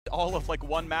all of like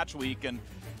one match week, and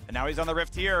now he's on the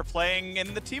Rift here playing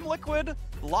in the Team Liquid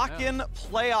lock-in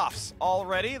playoffs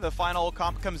already. The final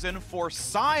comp comes in for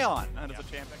Sion and as a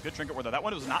champion. Good trinket ward though. That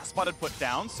one was not spotted put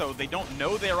down, so they don't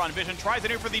know they're on vision. Tries it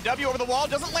in for the W over the wall,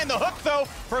 doesn't land the hook though.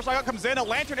 First knockout comes in, a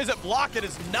lantern isn't blocked, it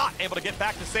is not able to get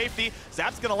back to safety.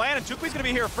 Zap's gonna land and Chukwi's gonna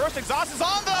be here first. Exhaust is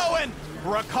on though, and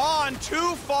Rakan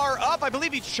too far up. I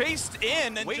believe he chased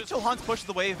in and wait till Hunt pushes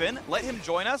the wave in, let him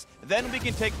join us, then we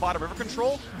can take bottom river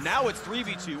control. Now it's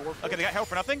 3v2. Okay, they got help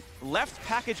for nothing. Left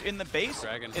package in the base.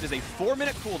 Dragon. It is a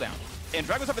 4-minute cooldown. And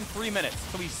Dragon's up in 3 minutes,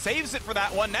 so he saves it for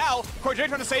that one. Now, KazaLoLLCShighlights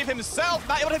trying to save himself,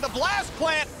 not able to hit the blast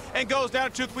plant, and goes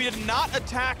down. Chukwi did not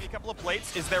attack a couple of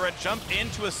plates. Is there a jump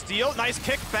into a steal? Nice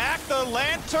kick back, the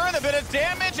lantern, a bit of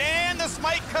damage, and the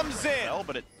smite comes in. Well,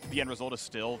 but the end result is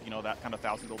still, you know, that kind of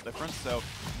 1,000 gold difference, so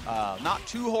not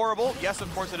too horrible. Yes,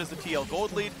 of course, it is the TL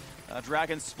gold lead.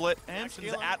 Dragon split, and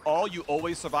at all, you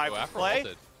always survive the play.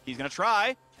 He's gonna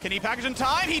try. Can he package in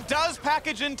time? He does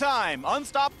package in time.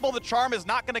 Unstoppable, the charm is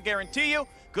not gonna guarantee you.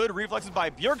 Good reflexes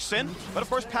by Bjergsen, but of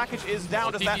course package is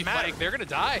down. Does that matter? They're gonna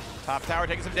die. Top tower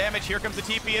taking some damage. Here comes the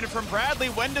TP in from Bradley.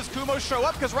 When does Kumo show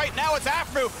up? Because right now it's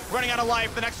Afro running out of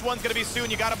life. The next one's gonna be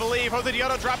soon, you gotta believe. Jose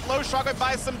Dioto dropped low, shockwave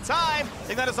buys some time.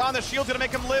 Ignite is on, the shield's gonna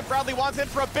make him live. Bradley wants in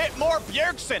for a bit more.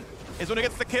 Bjergsen is when he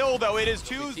gets the kill though. It is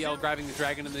 2. TL grabbing the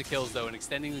Dragon and the kills though, and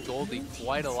extending the gold lead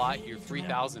quite a lot here,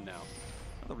 3,000 now.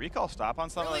 The recall stop on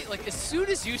something really, like as soon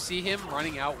as you see him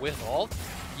running out with ult,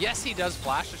 yes, he does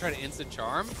flash to try to instant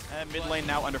charm. And mid lane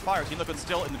now under fire. Team Liquid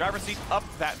still in the driver's seat. Up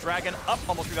that Dragon, up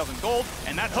almost 3,000 gold.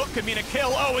 And that hook could mean a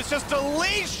kill. Oh, it's just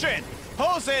deletion.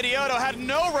 Jose Dioto had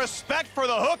no respect for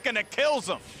the hook, and it kills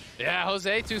him. Yeah,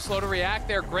 Jose too slow to react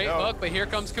there. Great hook, but here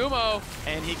comes Kumo.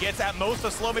 And he gets at most a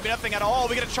slow, maybe nothing at all.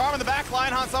 We get a charm in the back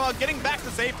line. Hansama getting back to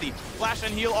safety. Flash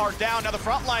and heal are down. Now the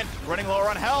front line running lower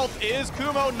on health is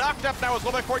Kumo. Knocked up now as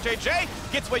well by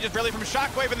KazaLoLLCShighlights. Gets away just barely from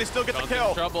Shockwave, and they still get the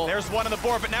kill. There's one on the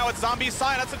board, but now it's Zombie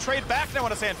Sign. That's a trade back now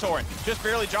on a Santorin. Just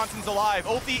barely, Johnson's alive.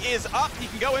 Ulti is up. He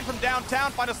can go in from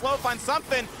downtown, find a slow, find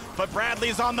something. But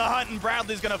Bradley's on the hunt, and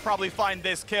Bradley's gonna probably find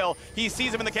this kill. He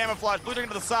sees him in the camouflage, blue dragon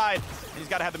to the side, and he's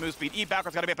gotta have the move speed. E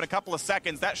backwards gotta be up in a couple of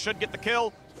seconds. That should get the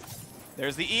kill.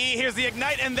 There's the E, here's the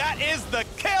ignite, and that is the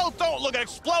kill. Don't look at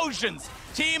explosions.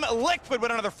 Team Liquid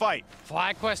win another fight.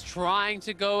 FlyQuest trying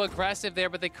to go aggressive there,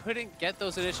 but they couldn't get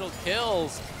those initial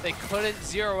kills. They couldn't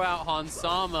zero out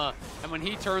Hansama, and when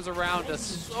he turns around, does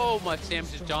so much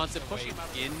damage to Johnson, pushing him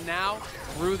in now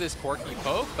through this quirky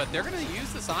poke, but they're gonna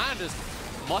use the Sion to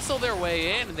muscle their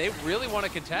way in, and they really want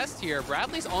to contest here.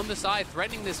 Bradley's on the side,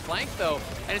 threatening this flank, though,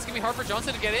 and it's going to be hard for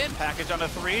Johnson to get in. Package on a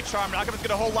 3. Charm not going to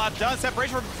get a whole lot done.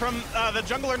 Separation from the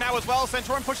jungler now as well.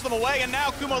 Santorin pushes them away, and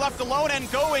now Kumo left alone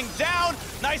and going down.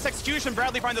 Nice execution.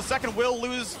 Bradley finds a second. Will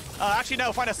lose. Actually,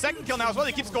 no, find a second kill now as well.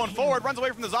 He keeps going forward, runs away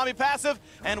from the zombie passive,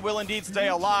 and will indeed stay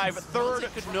alive. Third.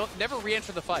 Could never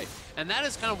re-enter the fight, and that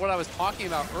is kind of what I was talking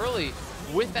about early.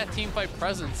 With that team fight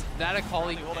presence, that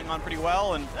Akali holding on pretty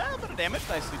well, and a bit of damage,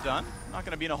 nicely done. Not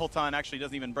going to be in a whole ton, actually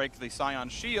doesn't even break the Sion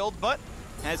shield, but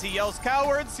as he yells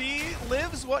cowards, he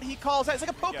lives what he calls, it's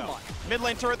like a Pokemon. Mid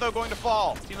lane turret though going to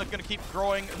fall. Team Liquid going to keep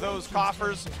growing those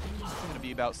coffers. It's going to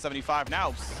be about 75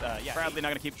 now. Bradley not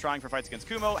going to keep trying for fights against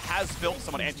Kumo. Has built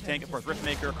someone anti-tank, of course,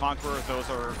 Riftmaker, Conqueror, those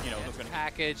are, you know, those are going to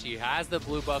package. He has the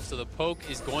blue buff, so the poke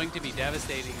is going to be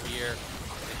devastating here.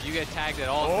 You get tagged at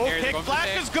all. Oh, kick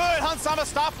flash is good. Hansama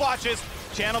stopwatches.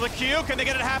 Channel the Q. Can they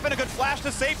get it happen? A good flash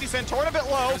to safety. Santorin a bit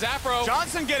low. There's Afro.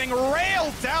 Johnson getting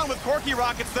railed down with Corky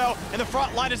Rockets, though. In the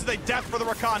front line, this is a death for the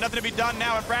Rakan. Nothing to be done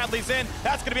now, and Bradley's in.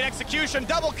 That's going to be an execution.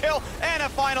 Double kill, and a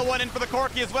final one in for the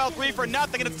Corky as well. 3 for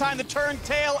nothing, and it's time to turn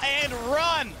tail and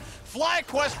run.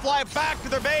 FlyQuest fly back to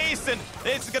their base, and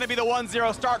this is going to be the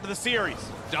 1-0 start to the series.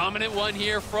 Dominant one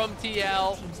here from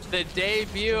TL. The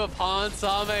debut of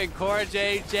Hansama and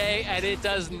KazaLoLLCShighlights, and it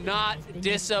does not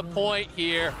disappoint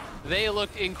here. They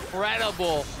looked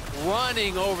incredible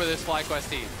running over this FlyQuest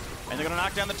team. And they're going to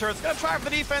knock down the turrets. Going to try for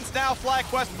the defense now,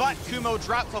 FlyQuest, but Kumo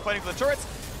drops while fighting for the turrets.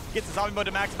 Gets the zombie mode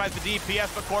to maximize the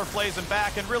DPS, but Core plays him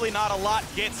back, and really not a lot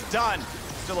gets done.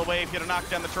 Still a wave here to knock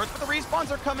down the turrets, but the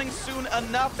respawns are coming soon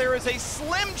enough. There is a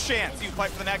slim chance you fight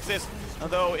for the Nexus,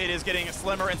 although it is getting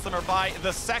slimmer and slimmer by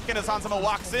the second as Hansama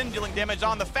walks in, dealing damage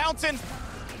on the fountain.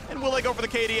 And will they go for the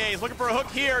KDAs? Looking for a hook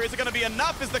here. Is it going to be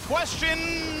enough is the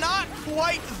question. Not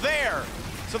quite there.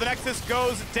 So the Nexus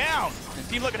goes down. And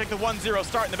Team Liquid take the 1-0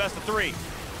 start in the best of 3.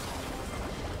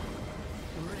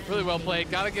 Really well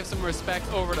played. Got to give some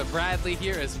respect over to Bradley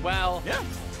here as well. Yeah.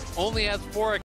 Only has 4